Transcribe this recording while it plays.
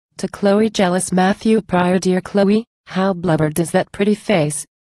To Chloe jealous Matthew Prior. Dear Chloe, how blubbered is that pretty face?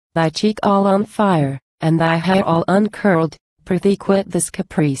 Thy cheek all on fire, and thy hair all uncurled. Prithee quit this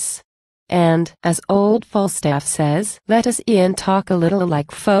caprice. And, as old Falstaff says, let us e'en talk a little like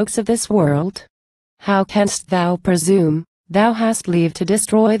folks of this world. How canst thou presume, thou hast leave to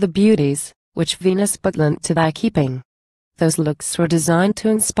destroy the beauties, which Venus but lent to thy keeping? Those looks were designed to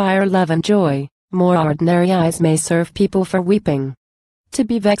inspire love and joy, more ordinary eyes may serve people for weeping. To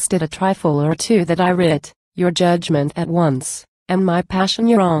be vexed at a trifle or two that I writ, your judgment at once, and my passion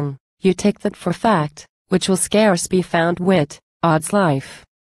your wrong, you take that for fact, which will scarce be found wit, odds life.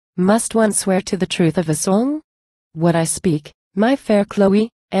 Must one swear to the truth of a song? What I speak, my fair Chloe,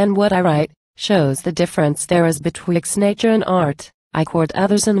 and what I write, shows the difference there is betwixt nature and art. I court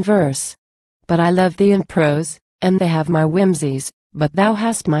others in verse, but I love thee in prose, and they have my whimsies, but thou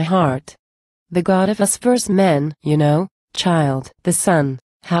hast my heart. The god of us verse men, you know, child, the sun,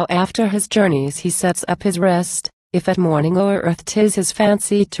 how after his journeys he sets up his rest, if at morning o'er earth 'tis his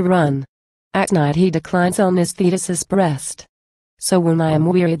fancy to run. At night he declines on his Thetis' breast. So when I am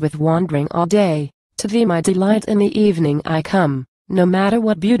wearied with wandering all day, to thee my delight in the evening I come, no matter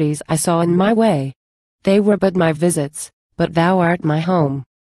what beauties I saw in my way. They were but my visits, but thou art my home.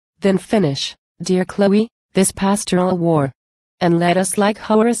 Then finish, dear Chloe, this pastoral war, and let us like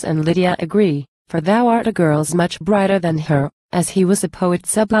Horace and Lydia agree, for thou art a girl's much brighter than her, as he was a poet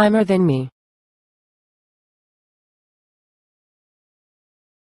sublimer than me.